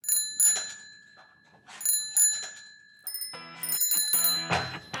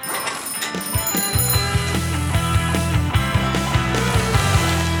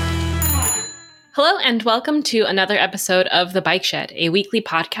Hello and welcome to another episode of The Bike Shed, a weekly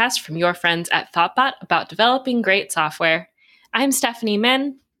podcast from your friends at Thoughtbot about developing great software. I'm Stephanie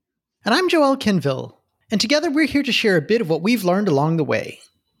Min. And I'm Joel Kinville. And together we're here to share a bit of what we've learned along the way.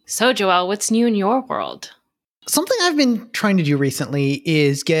 So Joel, what's new in your world? Something I've been trying to do recently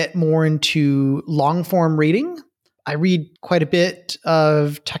is get more into long-form reading. I read quite a bit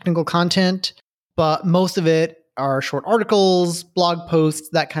of technical content, but most of it are short articles, blog posts,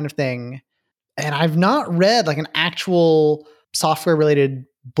 that kind of thing. And I've not read like an actual software-related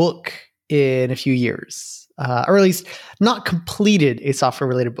book in a few years, or at least not completed a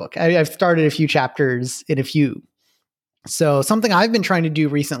software-related book. I've started a few chapters in a few. So something I've been trying to do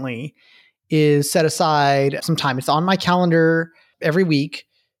recently is set aside some time. It's on my calendar every week.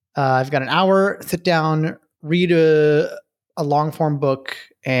 I've got an hour, sit down, read a long-form book,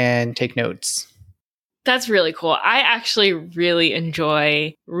 and take notes. That's really cool. I actually really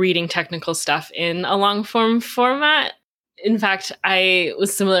enjoy reading technical stuff in a long form format. In fact, I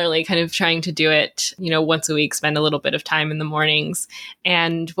was similarly kind of trying to do it, once a week, spend a little bit of time in the mornings.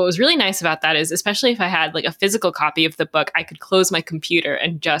 And what was really nice about that is, especially if I had like a physical copy of the book, I could close my computer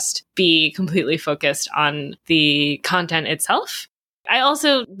and just be completely focused on the content itself. I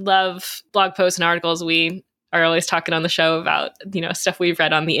also love blog posts and articles. We are always talking on the show about, stuff we've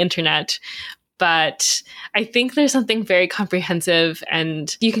read on the internet. But I think there's something very comprehensive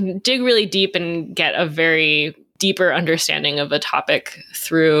and you can dig really deep and get a very deeper understanding of a topic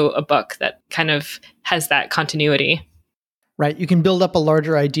through a book that kind of has that continuity. Right. You can build up a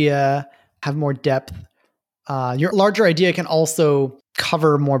larger idea, have more depth. Your larger idea can also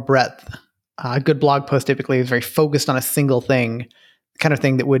cover more breadth. A good blog post typically is very focused on a single thing, the kind of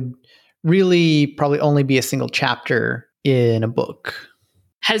thing that would really probably only be a single chapter in a book.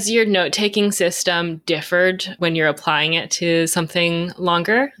 Has your note-taking system differed when you're applying it to something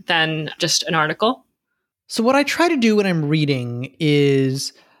longer than just an article? So what I try to do when I'm reading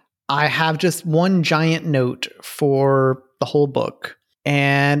is I have just one giant note for the whole book.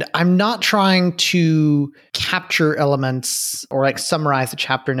 And I'm not trying to capture elements or like summarize a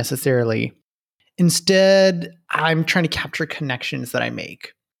chapter necessarily. Instead, I'm trying to capture connections that I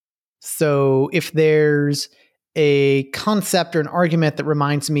make. So if there's a concept or an argument that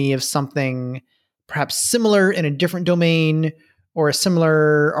reminds me of something perhaps similar in a different domain, or a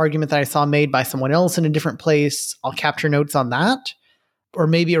similar argument that I saw made by someone else in a different place, I'll capture notes on that. Or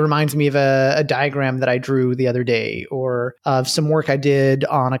maybe it reminds me of a diagram that I drew the other day, or of some work I did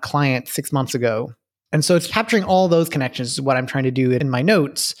on a client 6 months ago. And so it's capturing all those connections is what I'm trying to do in my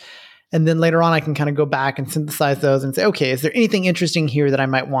notes. And then later on, I can kind of go back and synthesize those and say, okay, is there anything interesting here that I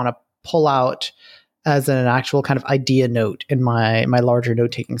might want to pull out as an actual kind of idea note in my larger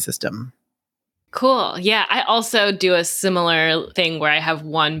note-taking system? Cool. Yeah, I also do a similar thing where I have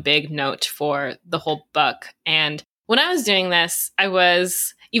one big note for the whole book. And when I was doing this, I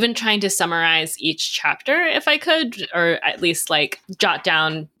was even trying to summarize each chapter if I could, or at least like jot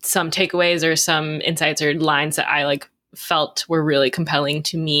down some takeaways or some insights or lines that I felt were really compelling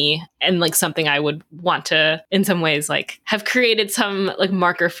to me and like something I would want to in some ways like have created some like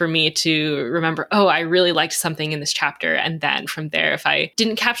marker for me to remember, oh, I really liked something in this chapter. And then from there, if I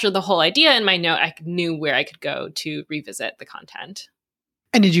didn't capture the whole idea in my note, I knew where I could go to revisit the content.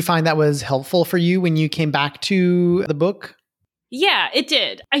 And did you find that was helpful for you when you came back to the book? Yeah, it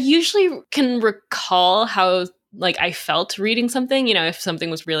did. I usually can recall how I felt reading something, if something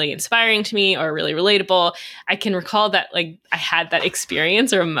was really inspiring to me or really relatable, I can recall that I had that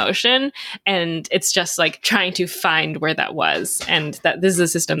experience or emotion. And it's just trying to find where that was. And that this is a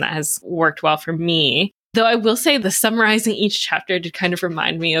system that has worked well for me. Though I will say the summarizing each chapter did kind of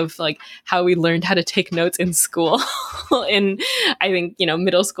remind me of how we learned how to take notes in school in, I think,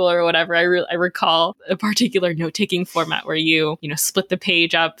 middle school or whatever. I recall a particular note-taking format where you split the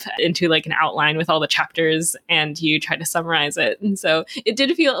page up into an outline with all the chapters and you try to summarize it. And so it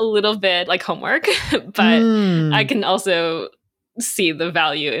did feel a little bit like homework, but I can also see the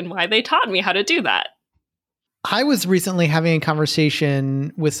value in why they taught me how to do that. I was recently having a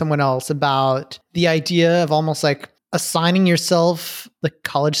conversation with someone else about the idea of almost assigning yourself the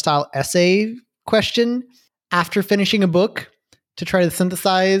college style essay question after finishing a book to try to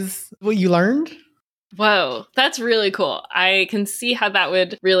synthesize what you learned. Whoa, that's really cool. I can see how that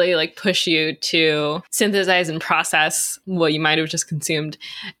would really push you to synthesize and process what you might have just consumed.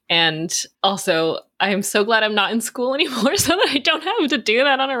 And also, I am so glad I'm not in school anymore so that I don't have to do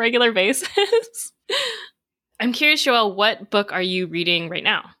that on a regular basis. I'm curious, Joel, what book are you reading right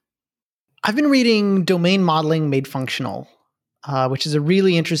now? I've been reading Domain Modeling Made Functional, which is a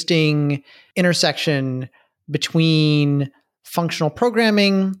really interesting intersection between functional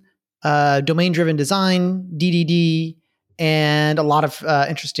programming, domain-driven design, DDD, and a lot of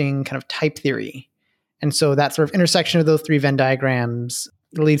interesting kind of type theory. And so that sort of intersection of those three Venn diagrams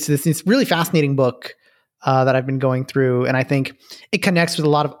leads to this really fascinating book that I've been going through. And I think it connects with a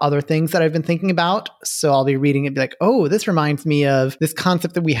lot of other things that I've been thinking about. So I'll be reading it and be like, oh, this reminds me of this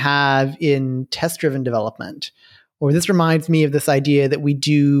concept that we have in test-driven development. Or this reminds me of this idea that we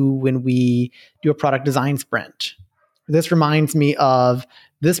do when we do a product design sprint. This reminds me of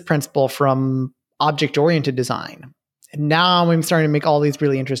this principle from object-oriented design. And now I'm starting to make all these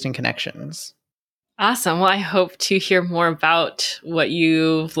really interesting connections. Awesome. Well, I hope to hear more about what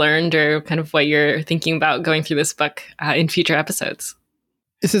you've learned or kind of what you're thinking about going through this book in future episodes.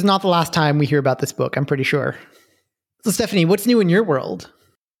 This is not the last time we hear about this book, I'm pretty sure. So, Stephanie, what's new in your world?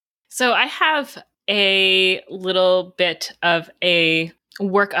 So I have a little bit of a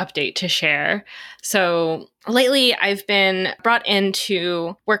work update to share. So lately, I've been brought in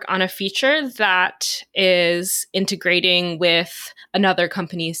to work on a feature that is integrating with another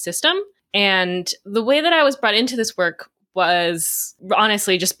company's system. And the way that I was brought into this work was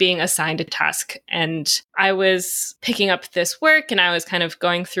honestly just being assigned a task. And I was picking up this work and I was kind of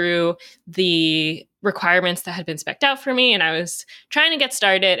going through the requirements that had been spec'd out for me. And I was trying to get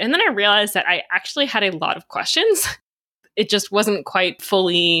started. And then I realized that I actually had a lot of questions. It just wasn't quite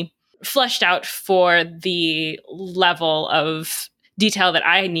fully fleshed out for the level of detail that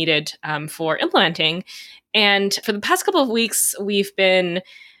I needed for implementing. And for the past couple of weeks, we've been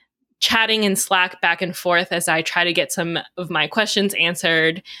chatting in Slack back and forth as I try to get some of my questions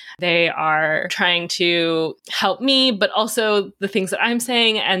answered. They are trying to help me, but also the things that I'm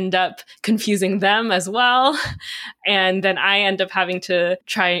saying end up confusing them as well. And then I end up having to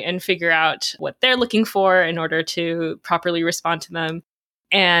try and figure out what they're looking for in order to properly respond to them.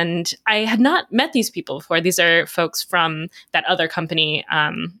 And I had not met these people before. These are folks from that other company.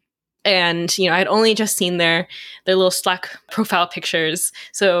 And, you know, I'd only just seen their little Slack profile pictures.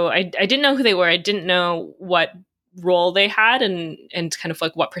 So I didn't know who they were. I didn't know what role they had and kind of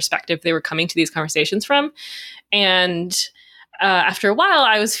like what perspective they were coming to these conversations from. And after a while,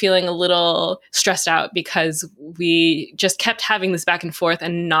 I was feeling a little stressed out because we just kept having this back and forth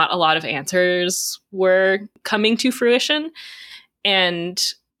and not a lot of answers were coming to fruition. And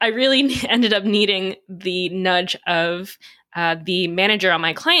I really ended up needing the nudge of the manager on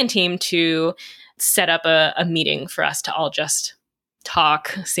my client team to set up a meeting for us to all just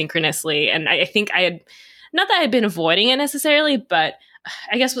talk synchronously. And I think I had, not that I had been avoiding it necessarily, but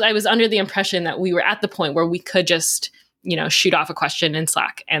I guess I was under the impression that we were at the point where we could just, you know, shoot off a question in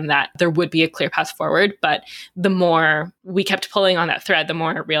Slack and that there would be a clear path forward. But the more we kept pulling on that thread, the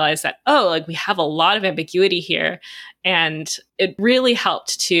more I realized that, oh, like we have a lot of ambiguity here. And it really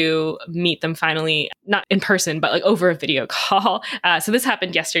helped to meet them finally, not in person, but like over a video call. So this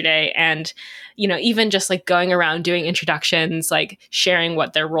happened yesterday. And, you know, even just like going around doing introductions, like sharing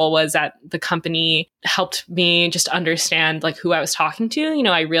what their role was at the company helped me just understand like who I was talking to. You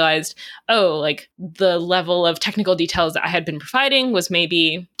know, I realized, oh, like the level of technical details that I had been providing was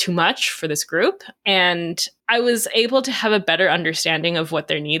maybe too much for this group. And I was able to have a better understanding of what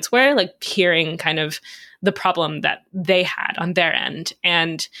their needs were, like hearing kind of the problem that they had on their end.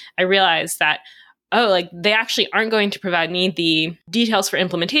 And I realized that, oh, like they actually aren't going to provide me the details for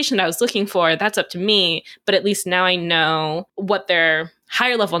implementation that I was looking for. That's up to me. But at least now I know what their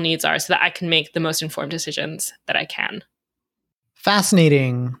higher level needs are so that I can make the most informed decisions that I can.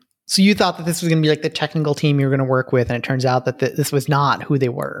 Fascinating. So you thought that this was going to be like the technical team you were going to work with, and it turns out that this was not who they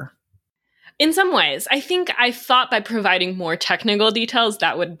were. In some ways, I think I thought by providing more technical details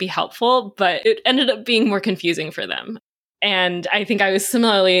that would be helpful, but it ended up being more confusing for them. And I think I was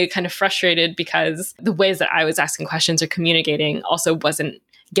similarly kind of frustrated because the ways that I was asking questions or communicating also wasn't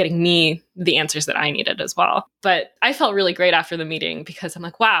getting me the answers that I needed as well. But I felt really great after the meeting because I'm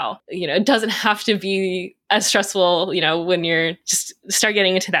like, wow, you know, it doesn't have to be as stressful, you know, when you're just start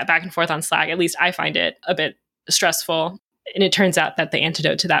getting into that back and forth on Slack. At least I find it a bit stressful. And it turns out that the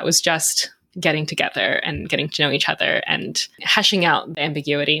antidote to that was just getting together and getting to know each other and hashing out the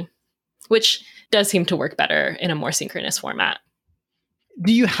ambiguity, which does seem to work better in a more synchronous format.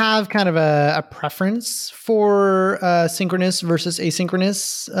 Do you have kind of a preference for synchronous versus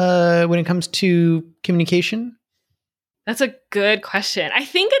asynchronous when it comes to communication? That's a good question. I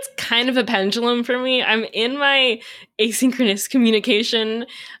think it's kind of a pendulum for me. I'm in my asynchronous communication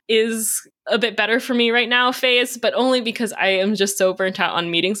is a bit better for me right now phase, but only because I am just so burnt out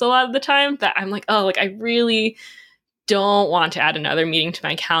on meetings a lot of the time that I'm like, oh, like I really don't want to add another meeting to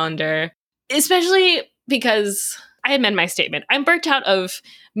my calendar, especially because I amend my statement. I'm burnt out of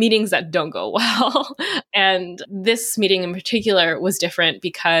meetings that don't go well. And this meeting in particular was different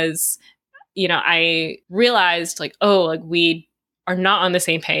because, I realized we are not on the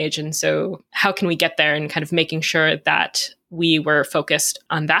same page. And so how can we get there, and kind of making sure that we were focused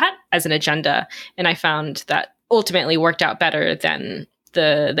on that as an agenda. And I found that ultimately worked out better than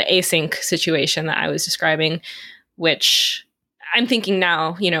the async situation that I was describing, which I'm thinking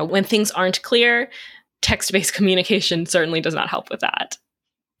now, when things aren't clear, text-based communication certainly does not help with that.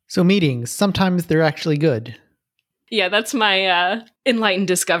 So meetings, sometimes they're actually good. Yeah, that's my enlightened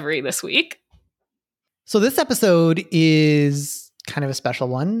discovery this week. So this episode is kind of a special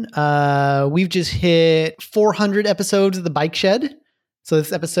one. We've just hit 400 episodes of The Bike Shed. So this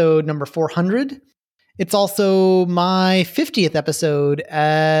is episode number 400. It's also my 50th episode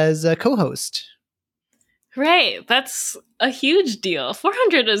as a co-host. Right. That's a huge deal.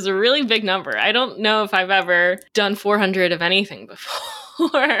 400 is a really big number. I don't know if I've ever done 400 of anything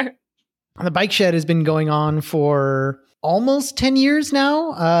before. The Bike Shed has been going on for almost 10 years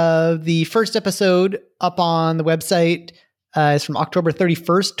now. The first episode up on the website is from October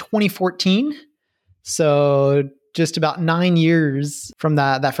 31st, 2014. So just about 9 years from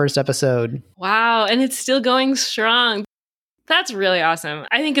that first episode. Wow. And it's still going strong. That's really awesome.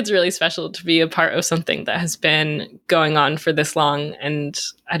 I think it's really special to be a part of something that has been going on for this long. And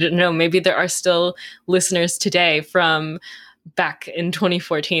I don't know, maybe there are still listeners today from back in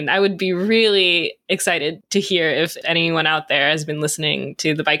 2014. I would be really excited to hear if anyone out there has been listening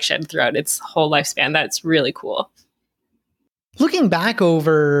to The Bike Shed throughout its whole lifespan. That's really cool. Looking back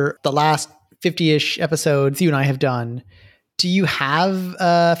over the last 50-ish episodes you and I have done, do you have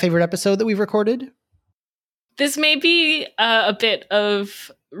a favorite episode that we've recorded? This may be a bit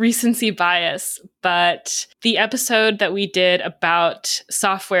of recency bias, but the episode that we did about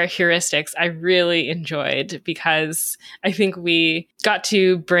software heuristics, I really enjoyed because I think we got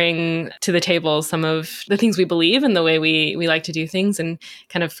to bring to the table some of the things we believe and the way we like to do things, and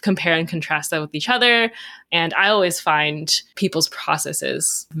kind of compare and contrast that with each other. And I always find people's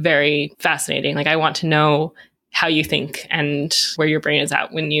processes very fascinating. Like, I want to know how you think and where your brain is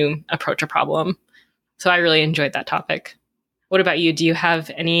at when you approach a problem. So I really enjoyed that topic. What about you? Do you have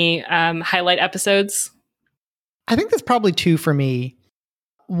any highlight episodes? I think there's probably two for me.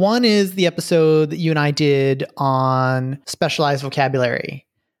 One is the episode that you and I did on specialized vocabulary.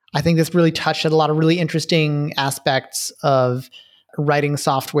 I think this really touched on a lot of really interesting aspects of writing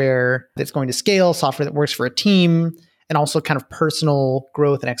software that's going to scale, software that works for a team, and also kind of personal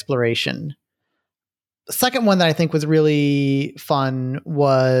growth and exploration. The second one that I think was really fun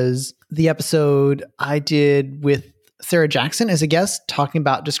was the episode I did with Sarah Jackson as a guest talking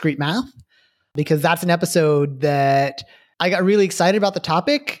about discrete math, because that's an episode that I got really excited about the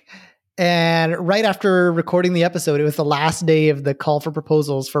topic. And right after recording the episode, it was the last day of the call for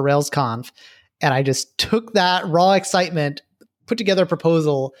proposals for RailsConf. And I just took that raw excitement, put together a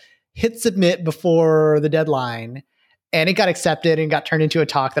proposal, hit submit before the deadline, and it got accepted and got turned into a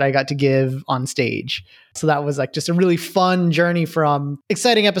talk that I got to give on stage. So that was like just a really fun journey from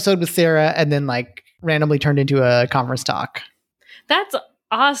exciting episode with Sarah and then like randomly turned into a conference talk. That's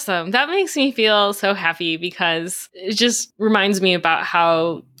awesome. That makes me feel so happy because it just reminds me about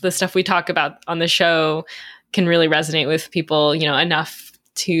how the stuff we talk about on the show can really resonate with people, enough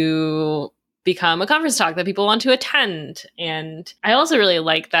to become a conference talk that people want to attend. And I also really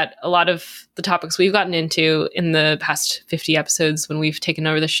like that a lot of the topics we've gotten into in the past 50 episodes when we've taken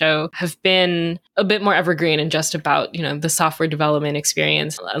over the show have been a bit more evergreen and just about, the software development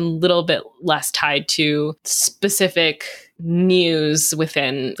experience, a little bit less tied to specific news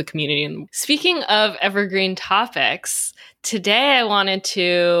within the community. And speaking of evergreen topics, today I wanted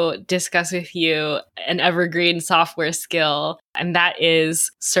to discuss with you an evergreen software skill, and that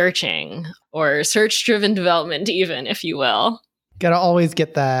is searching, or search-driven development even, if you will. Gotta always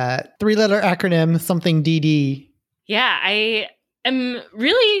get that 3-letter acronym, something DD. Yeah, I am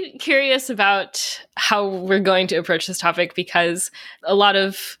really curious about how we're going to approach this topic because a lot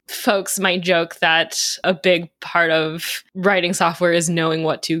of folks might joke that a big part of writing software is knowing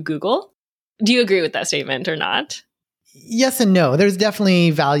what to Google. Do you agree with that statement or not? Yes and no. There's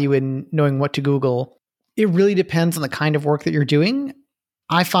definitely value in knowing what to Google. It really depends on the kind of work that you're doing.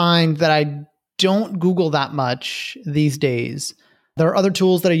 I find that I don't Google that much these days. There are other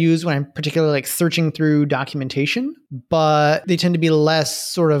tools that I use when I'm particularly like searching through documentation, but they tend to be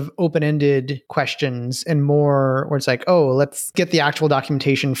less sort of open-ended questions and more where it's like, oh, let's get the actual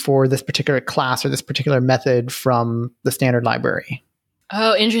documentation for this particular class or this particular method from the standard library.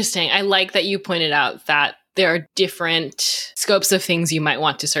 Oh, interesting. I like that you pointed out that there are different scopes of things you might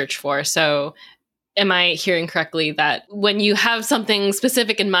want to search for. So Am I hearing correctly that when you have something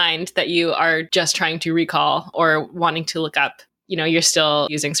specific in mind that you are just trying to recall or wanting to look up, you're still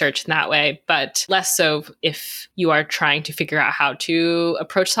using search in that way, but less so if you are trying to figure out how to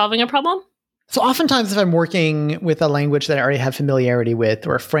approach solving a problem? So oftentimes if I'm working with a language that I already have familiarity with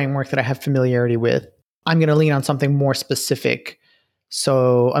or a framework that I have familiarity with, I'm going to lean on something more specific.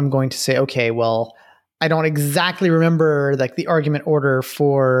 So I'm going to say, okay, well, I don't exactly remember like the argument order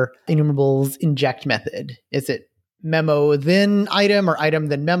for enumerable's inject method. Is it memo then item or item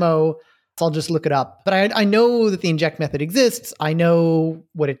then memo? So I'll just look it up. But I know that the inject method exists. I know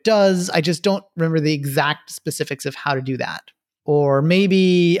what it does. I just don't remember the exact specifics of how to do that. Or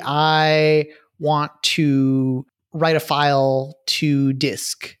maybe I want to write a file to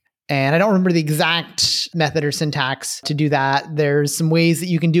disk. And I don't remember the exact method or syntax to do that. There's some ways that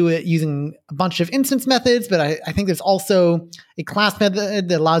you can do it using a bunch of instance methods, but I think there's also a class method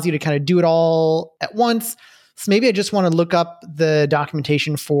that allows you to kind of do it all at once. So maybe I just want to look up the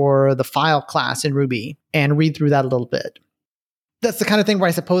documentation for the file class in Ruby and read through that a little bit. That's the kind of thing where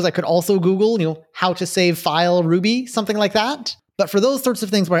I suppose I could also Google, how to save file Ruby, something like that. But for those sorts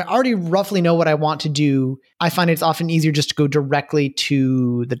of things where I already roughly know what I want to do, I find it's often easier just to go directly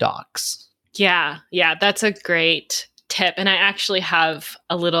to the docs. Yeah, that's a great tip. And I actually have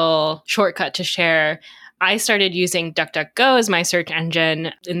a little shortcut to share. I started using DuckDuckGo as my search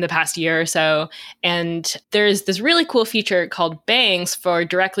engine in the past year or so. And there's this really cool feature called bangs for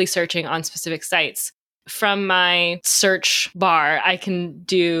directly searching on specific sites. From my search bar, I can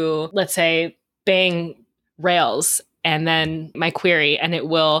do, let's say, bang Rails and then my query, and it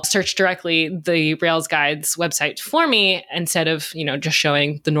will search directly the Rails Guides website for me instead of, just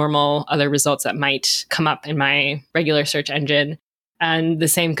showing the normal other results that might come up in my regular search engine. And the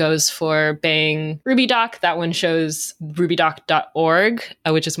same goes for Bang RubyDoc. That one shows rubydoc.org,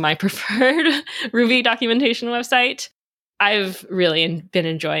 which is my preferred Ruby documentation website. I've really been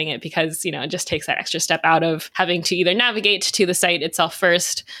enjoying it because, it just takes that extra step out of having to either navigate to the site itself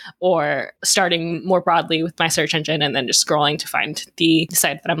first or starting more broadly with my search engine and then just scrolling to find the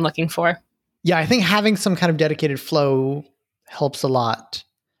site that I'm looking for. Yeah, I think having some kind of dedicated flow helps a lot.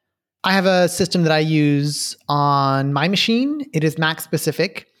 I have a system that I use on my machine. It is Mac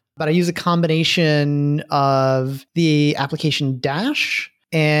specific, but I use a combination of the application Dash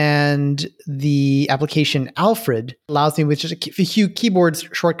and the application Alfred. Allows me with just a few keyboard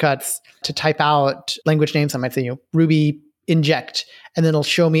shortcuts to type out language names. I might say, Ruby inject, and then it'll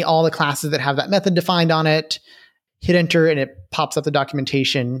show me all the classes that have that method defined on it. Hit enter and it pops up the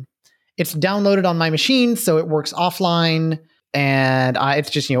documentation. It's downloaded on my machine, so it works offline. And it's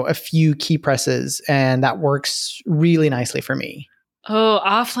just, a few key presses, and that works really nicely for me. Oh,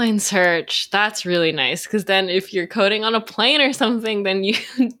 offline search. That's really nice. Because then if you're coding on a plane or something, then you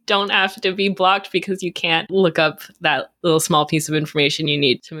don't have to be blocked because you can't look up that little small piece of information you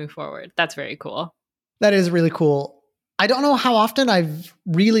need to move forward. That's very cool. That is really cool. I don't know how often I've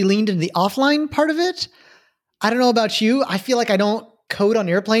really leaned into the offline part of it. I don't know about you. I feel like I don't code on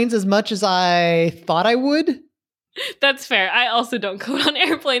airplanes as much as I thought I would. That's fair. I also don't code on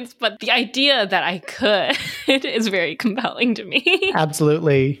airplanes, but the idea that I could is very compelling to me.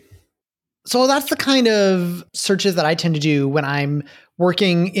 Absolutely. So that's the kind of searches that I tend to do when I'm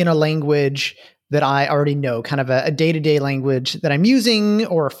working in a language that I already know, kind of a day-to-day language that I'm using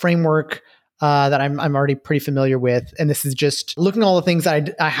or a framework that I'm already pretty familiar with. And this is just looking at all the things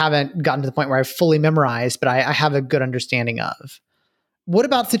that I haven't gotten to the point where I've fully memorized, but I have a good understanding of. What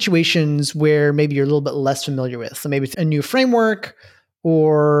about situations where maybe you're a little bit less familiar with? So maybe it's a new framework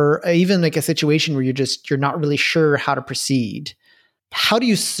or even like a situation where you're not really sure how to proceed. How do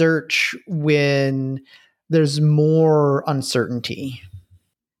you search when there's more uncertainty?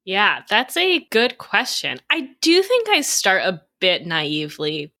 Yeah, that's a good question. I do think I start a bit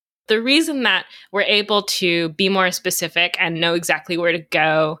naively. The reason that we're able to be more specific and know exactly where to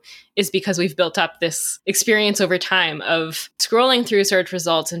go is because we've built up this experience over time of scrolling through search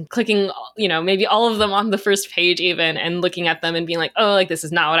results and clicking, maybe all of them on the first page even, and looking at them and being like, oh, like this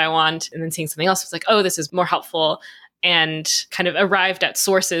is not what I want. And then seeing something else, it's like, oh, this is more helpful, and kind of arrived at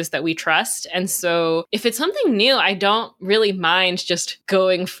sources that we trust. And so if it's something new, I don't really mind just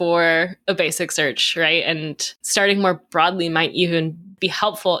going for a basic search, right? And starting more broadly might even be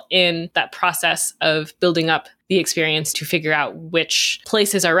helpful in that process of building up the experience to figure out which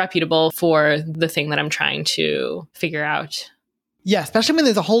places are reputable for the thing that I'm trying to figure out. Yeah, especially when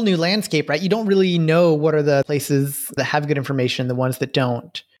there's a whole new landscape, right? You don't really know what are the places that have good information, the ones that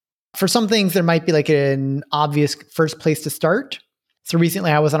don't. For some things, there might be like an obvious first place to start. So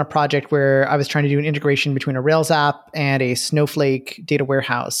recently I was on a project where I was trying to do an integration between a Rails app and a Snowflake data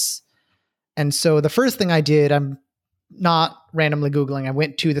warehouse. And so the first thing I did, I'm not randomly Googling, I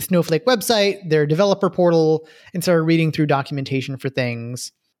went to the Snowflake website, their developer portal, and started reading through documentation for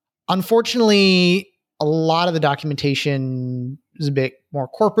things. Unfortunately, a lot of the documentation is a bit more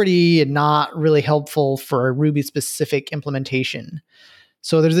corporate-y and not really helpful for a Ruby-specific implementation.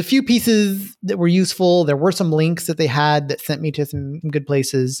 So there's a few pieces that were useful. There were some links that they had that sent me to some good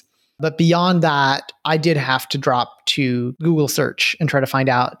places. But beyond that, I did have to drop to Google search and try to find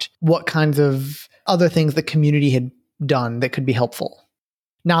out what kinds of other things the community had done that could be helpful.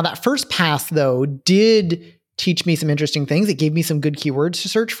 Now, that first pass, though, did teach me some interesting things. It gave me some good keywords to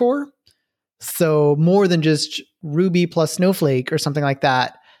search for. So more than just Ruby plus Snowflake or something like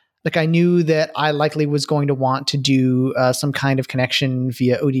that, like I knew that I likely was going to want to do some kind of connection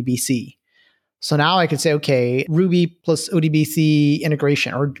via ODBC. So now I could say, okay, Ruby plus ODBC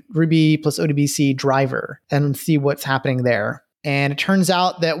integration or Ruby plus ODBC driver and see what's happening there. And it turns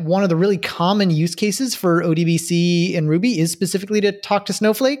out that one of the really common use cases for ODBC in Ruby is specifically to talk to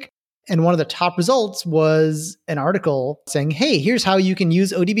Snowflake. And one of the top results was an article saying, hey, here's how you can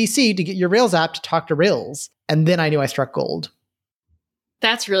use ODBC to get your Rails app to talk to Rails. And then I knew I struck gold.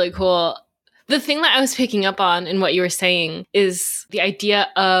 That's really cool. The thing that I was picking up on in what you were saying is the idea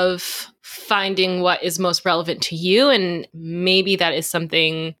of finding what is most relevant to you. And maybe that is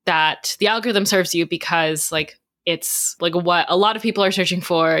something that the algorithm serves you because like it's like what a lot of people are searching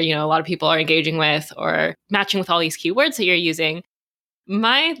for, you know, a lot of people are engaging with or matching with all these keywords that you're using.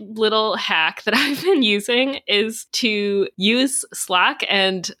 My little hack that I've been using is to use Slack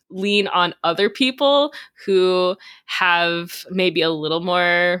and lean on other people who have maybe a little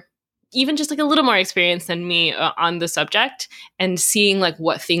more, even just like a little more experience than me on the subject and seeing like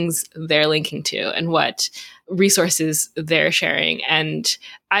what things they're linking to and what resources they're sharing. And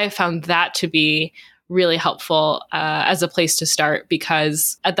I found that to be really helpful as a place to start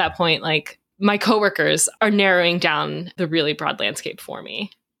because at that point, like, my coworkers are narrowing down the really broad landscape for me.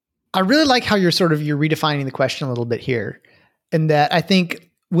 I really like how you're redefining the question a little bit here. And that I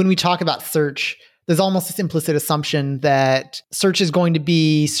think when we talk about search, there's almost this implicit assumption that search is going to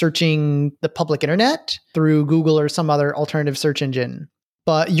be searching the public internet through Google or some other alternative search engine.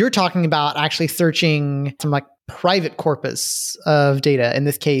 But you're talking about actually searching some like private corpus of data, in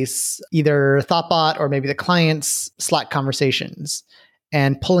this case, either Thoughtbot or maybe the client's Slack conversations,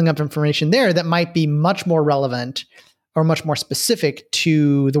 and pulling up information there that might be much more relevant or much more specific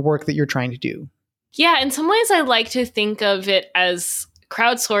to the work that you're trying to do. Yeah, in some ways I like to think of it as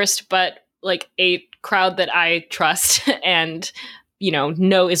crowdsourced, but like a crowd that I trust and, you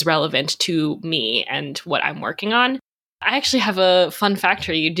know is relevant to me and what I'm working on. I actually have a fun fact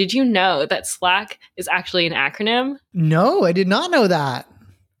for you. Did you know that Slack is actually an acronym? No, I did not know that.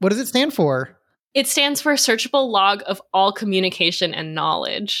 What does it stand for? It stands for Searchable Log of All Communication and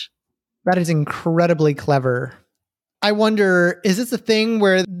Knowledge. That is incredibly clever. I wonder, is this a thing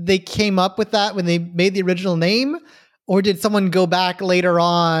where they came up with that when they made the original name? Or did someone go back later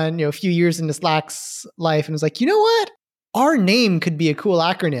on, a few years into Slack's life and was like, you know what? Our name could be a cool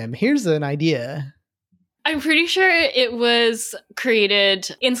acronym. Here's an idea. I'm pretty sure it was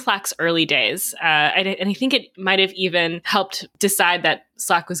created in Slack's early days. And I think it might have even helped decide that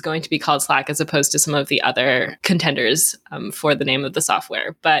Slack was going to be called Slack as opposed to some of the other contenders for the name of the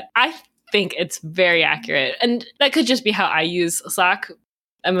software. But I think it's very accurate. And that could just be how I use Slack.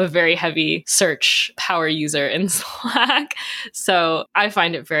 I'm a very heavy search power user in Slack. So I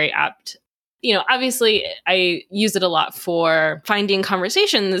find it very apt. Obviously, I use it a lot for finding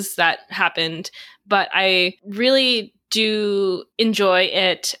conversations that happened, but I really do enjoy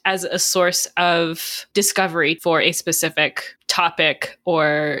it as a source of discovery for a specific topic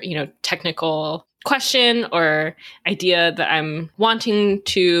or, technical question or idea that I'm wanting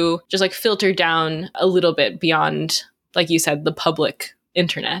to just like filter down a little bit beyond, like you said, the public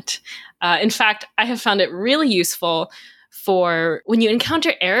internet. In fact, I have found it really useful for when you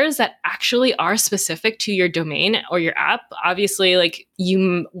encounter errors that actually are specific to your domain or your app. Obviously, like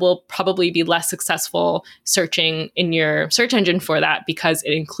you will probably be less successful searching in your search engine for that because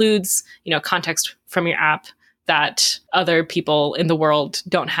it includes, context from your app that other people in the world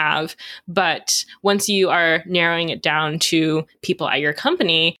don't have. But once you are narrowing it down to people at your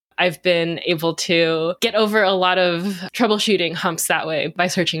company, I've been able to get over a lot of troubleshooting humps that way by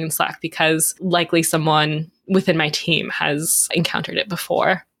searching in Slack because likely someone within my team has encountered it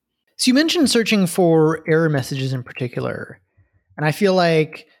before. So you mentioned searching for error messages in particular. And I feel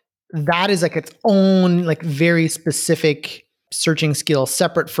like that is like its own like very specific searching skill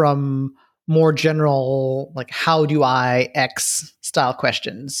separate from more general, like how do I X style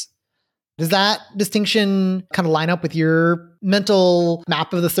questions. Does that distinction kind of line up with your mental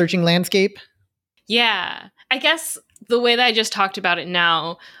map of the searching landscape? Yeah. I guess the way that I just talked about it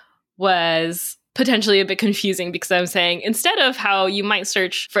now was potentially a bit confusing because I'm saying instead of how you might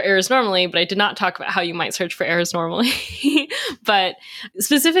search for errors normally, but I did not talk about how you might search for errors normally. But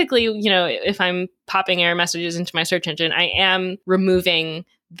specifically, if I'm popping error messages into my search engine, I am removing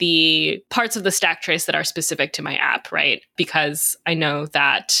the parts of the stack trace that are specific to my app, right? Because I know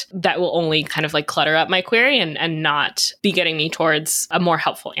that that will only kind of like clutter up my query and not be getting me towards a more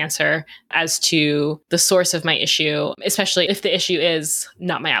helpful answer as to the source of my issue, especially if the issue is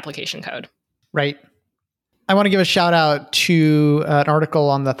not my application code. Right. I want to give a shout out to an article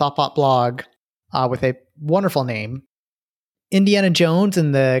on the Thoughtbot blog with a wonderful name, Indiana Jones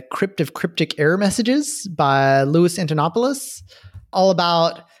and the Crypt of Cryptic Error Messages by Louis Antonopoulos, all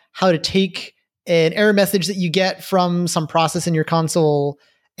about how to take an error message that you get from some process in your console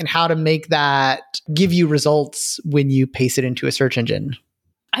and how to make that give you results when you paste it into a search engine.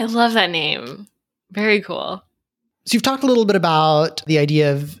 I love that name. Very cool. So you've talked a little bit about the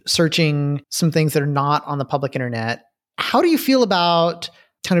idea of searching some things that are not on the public internet. How do you feel about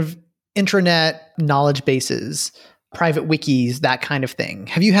kind of intranet knowledge bases, private wikis, that kind of thing?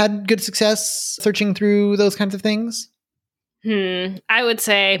 Have you had good success searching through those kinds of things? I would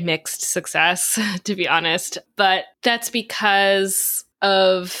say mixed success, to be honest. But that's because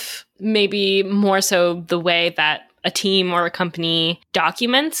of maybe more so the way that a team or a company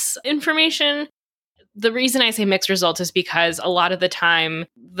documents information. The reason I say mixed results is because a lot of the time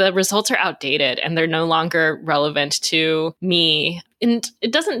the results are outdated and they're no longer relevant to me. And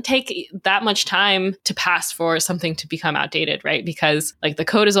it doesn't take that much time to pass for something to become outdated, right? Because like the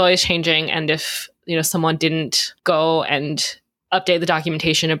code is always changing. And if, someone didn't go and update the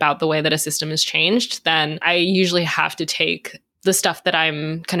documentation about the way that a system has changed, then I usually have to take the stuff that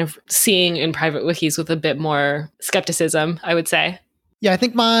I'm kind of seeing in private wikis with a bit more skepticism, I would say. Yeah, I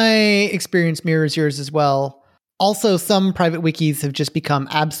think my experience mirrors yours as well. Also, some private wikis have just become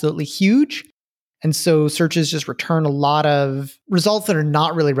absolutely huge. And so searches just return a lot of results that are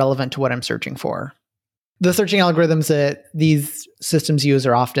not really relevant to what I'm searching for. The searching algorithms that these systems use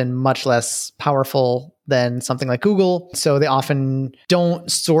are often much less powerful than something like Google. So they often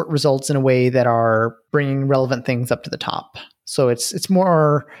don't sort results in a way that are bringing relevant things up to the top. So it's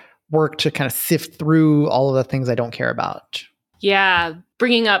more work to kind of sift through all of the things I don't care about. Yeah,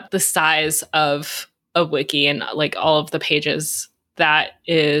 bringing up the size of a wiki and like all of the pages, that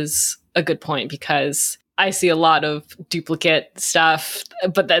is a good point because I see a lot of duplicate stuff,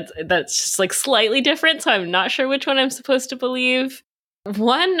 but that's just like slightly different. So I'm not sure which one I'm supposed to believe.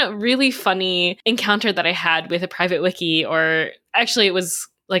 One really funny encounter that I had with a private wiki, or actually it was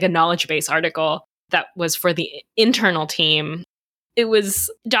like a knowledge base article that was for the internal team. It was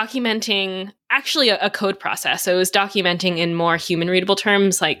documenting actually a code process. So it was documenting in more human readable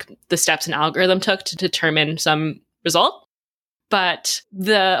terms, like the steps an algorithm took to determine some result. But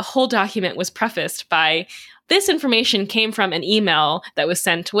the whole document was prefaced by, this information came from an email that was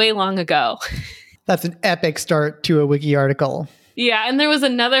sent way long ago. That's an epic start to a wiki article. Yeah, and there was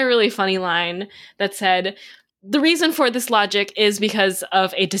another really funny line that said, the reason for this logic is because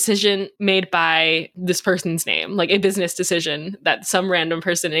of a decision made by this person's name, like a business decision that some random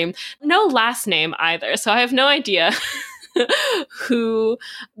person named. No last name either. So I have no idea who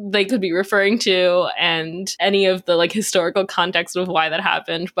they could be referring to and any of the like historical context of why that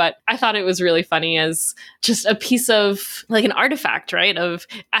happened. But I thought it was really funny as just a piece of like an artifact, right? Of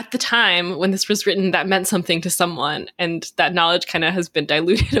at the time when this was written, that meant something to someone. And that knowledge kind of has been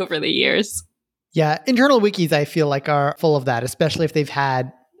diluted over the years. Yeah, internal wikis, I feel like, are full of that, especially if they've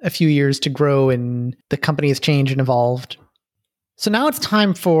had a few years to grow and the company has changed and evolved. So now it's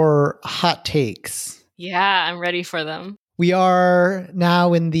time for hot takes. Yeah, I'm ready for them. We are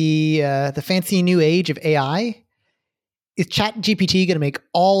now in the fancy new age of AI. Is ChatGPT going to make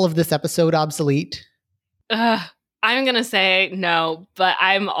all of this episode obsolete? I'm going to say no, but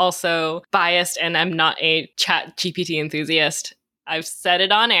I'm also biased and I'm not a ChatGPT enthusiast. I've said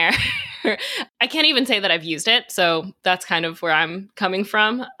it on air. I can't even say that I've used it. So that's kind of where I'm coming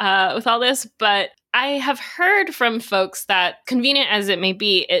from with all this. But I have heard from folks that, convenient as it may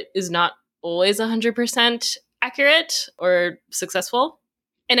be, it is not always 100% accurate or successful.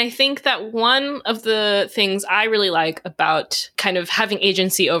 And I think that one of the things I really like about kind of having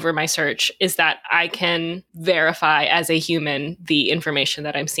agency over my search is that I can verify as a human the information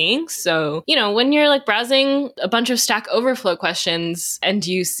that I'm seeing. So, when you're like browsing a bunch of Stack Overflow questions and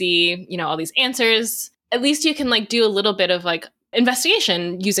you see, all these answers, at least you can like do a little bit of like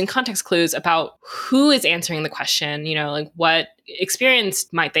investigation using context clues about who is answering the question, like what experience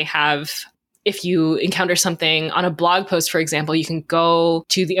might they have. If you encounter something on a blog post, for example, you can go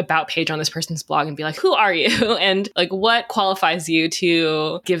to the about page on this person's blog and be like, who are you? And like, what qualifies you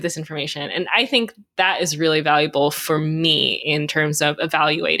to give this information? And I think that is really valuable for me in terms of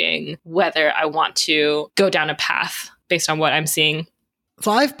evaluating whether I want to go down a path based on what I'm seeing.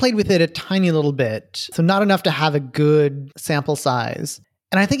 So I've played with it a tiny little bit, so not enough to have a good sample size.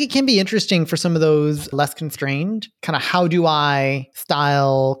 And I think it can be interesting for some of those less constrained, kind of how do I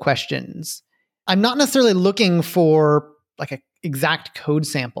style questions. I'm not necessarily looking for like an exact code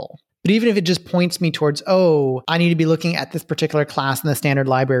sample, but even if it just points me towards, oh, I need to be looking at this particular class in the standard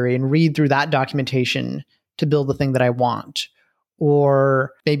library and read through that documentation to build the thing that I want.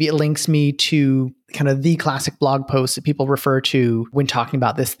 Or maybe it links me to kind of the classic blog posts that people refer to when talking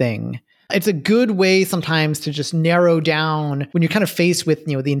about this thing. It's a good way sometimes to just narrow down when you're kind of faced with,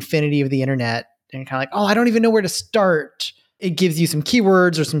 the infinity of the internet and you're kind of like, oh, I don't even know where to start. It gives you some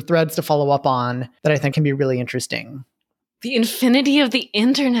keywords or some threads to follow up on that I think can be really interesting. The infinity of the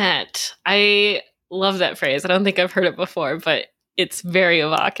internet. I love that phrase. I don't think I've heard it before, but it's very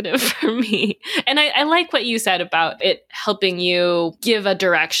evocative for me. And I like what you said about it helping you give a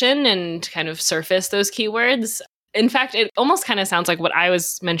direction and kind of surface those keywords. In fact, it almost kind of sounds like what I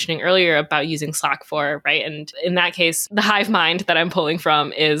was mentioning earlier about using Slack for, right? And in that case, the hive mind that I'm pulling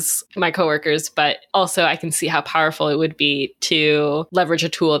from is my coworkers, but also I can see how powerful it would be to leverage a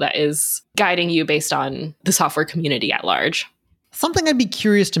tool that is guiding you based on the software community at large. Something I'd be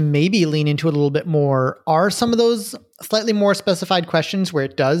curious to maybe lean into a little bit more are some of those slightly more specified questions where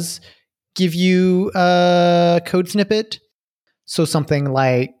it does give you a code snippet. So something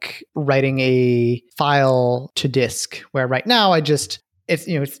like writing a file to disk, where right now it's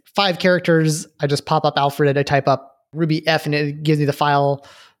 5 characters. I just pop up Alfred, I type up Ruby F, and it gives me the file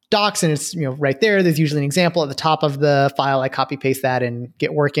docs, and it's right there. There's usually an example at the top of the file. I copy paste that and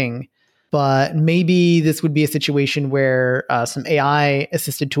get working. But maybe this would be a situation where some AI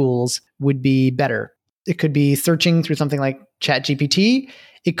assisted tools would be better. It could be searching through something like ChatGPT.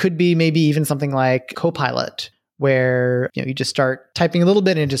 It could be maybe even something like Copilot, where you just start typing a little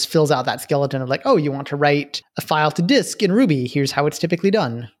bit and it just fills out that skeleton of like, oh, you want to write a file to disk in Ruby. Here's how it's typically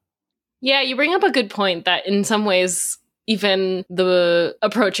done. Yeah, you bring up a good point that in some ways, even the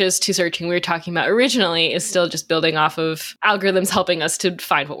approaches to searching we were talking about originally is still just building off of algorithms helping us to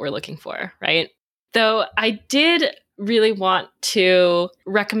find what we're looking for, right? Though I did really want to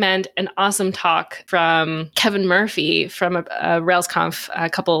recommend an awesome talk from Kevin Murphy from a RailsConf a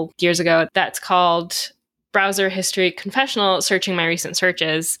couple years ago that's called Browser History Confessional, Searching My Recent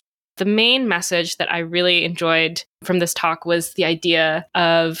Searches. The main message that I really enjoyed from this talk was the idea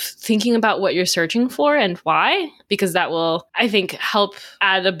of thinking about what you're searching for and why, because that will, I think, help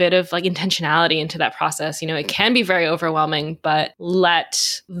add a bit of like intentionality into that process. It can be very overwhelming, but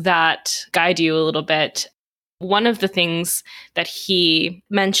let that guide you a little bit. One of the things that he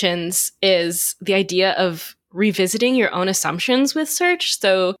mentions is the idea of revisiting your own assumptions with search.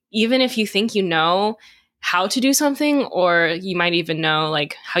 So even if you think you know how to do something, or you might even know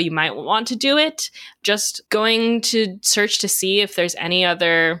like how you might want to do it, just going to search to see if there's any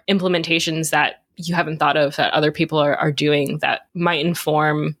other implementations that you haven't thought of that other people are doing that might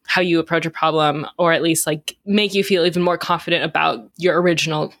inform how you approach a problem, or at least like make you feel even more confident about your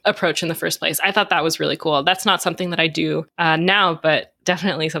original approach in the first place. I thought that was really cool. That's not something that I do now, but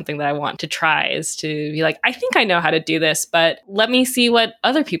definitely something that I want to try, is to be like, I think I know how to do this, but let me see what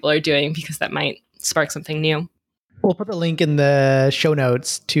other people are doing, because that might spark something new. We'll put the link in the show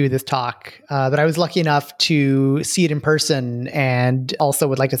notes to this talk, but I was lucky enough to see it in person and also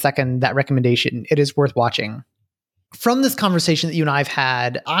would like to second that recommendation. It is worth watching. From this conversation that you and I have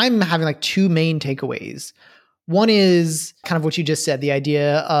had, I'm having like 2 main takeaways. One is kind of what you just said, the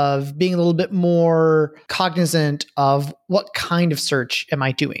idea of being a little bit more cognizant of what kind of search am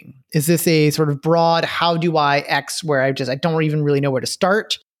I doing? Is this a sort of broad, how do I X, where I don't even really know where to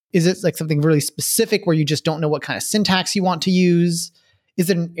start? Is it like something really specific where you just don't know what kind of syntax you want to use? Is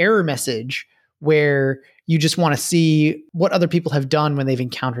it an error message where you just want to see what other people have done when they've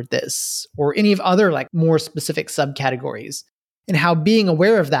encountered this, or any of other like more specific subcategories, and how being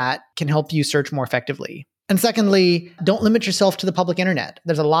aware of that can help you search more effectively? And secondly, don't limit yourself to the public internet.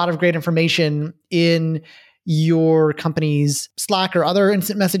 There's a lot of great information in your company's Slack or other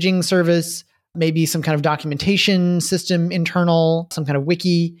instant messaging service, maybe some kind of documentation system internal, some kind of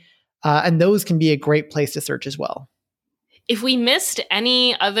wiki, and those can be a great place to search as well. If we missed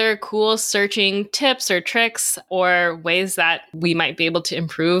any other cool searching tips or tricks or ways that we might be able to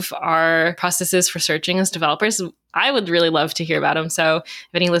improve our processes for searching as developers, I would really love to hear about them. So if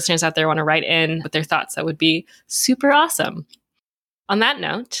any listeners out there want to write in with their thoughts, that would be super awesome. On that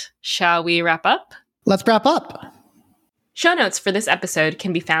note, shall we wrap up? Let's wrap up. Show notes for this episode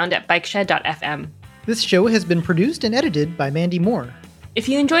can be found at bikeshed.fm. This show has been produced and edited by Mandy Moore. If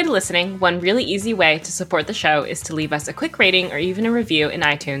you enjoyed listening, one really easy way to support the show is to leave us a quick rating or even a review in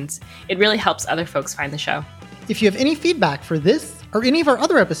iTunes. It really helps other folks find the show. If you have any feedback for this or any of our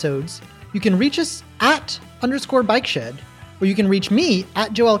other episodes, you can reach us at _bikeshed, or you can reach me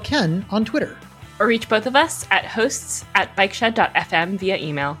at Joel Ken on Twitter. Or reach both of us at hosts@bikeshed.fm via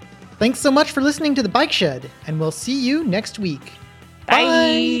email. Thanks so much for listening to The Bike Shed, and we'll see you next week.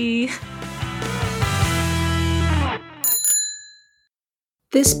 Bye!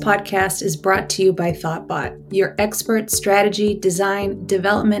 This podcast is brought to you by Thoughtbot, your expert strategy, design,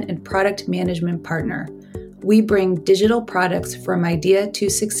 development, and product management partner. We bring digital products from idea to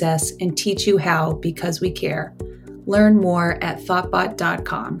success and teach you how because we care. Learn more at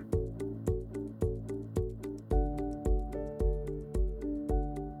thoughtbot.com.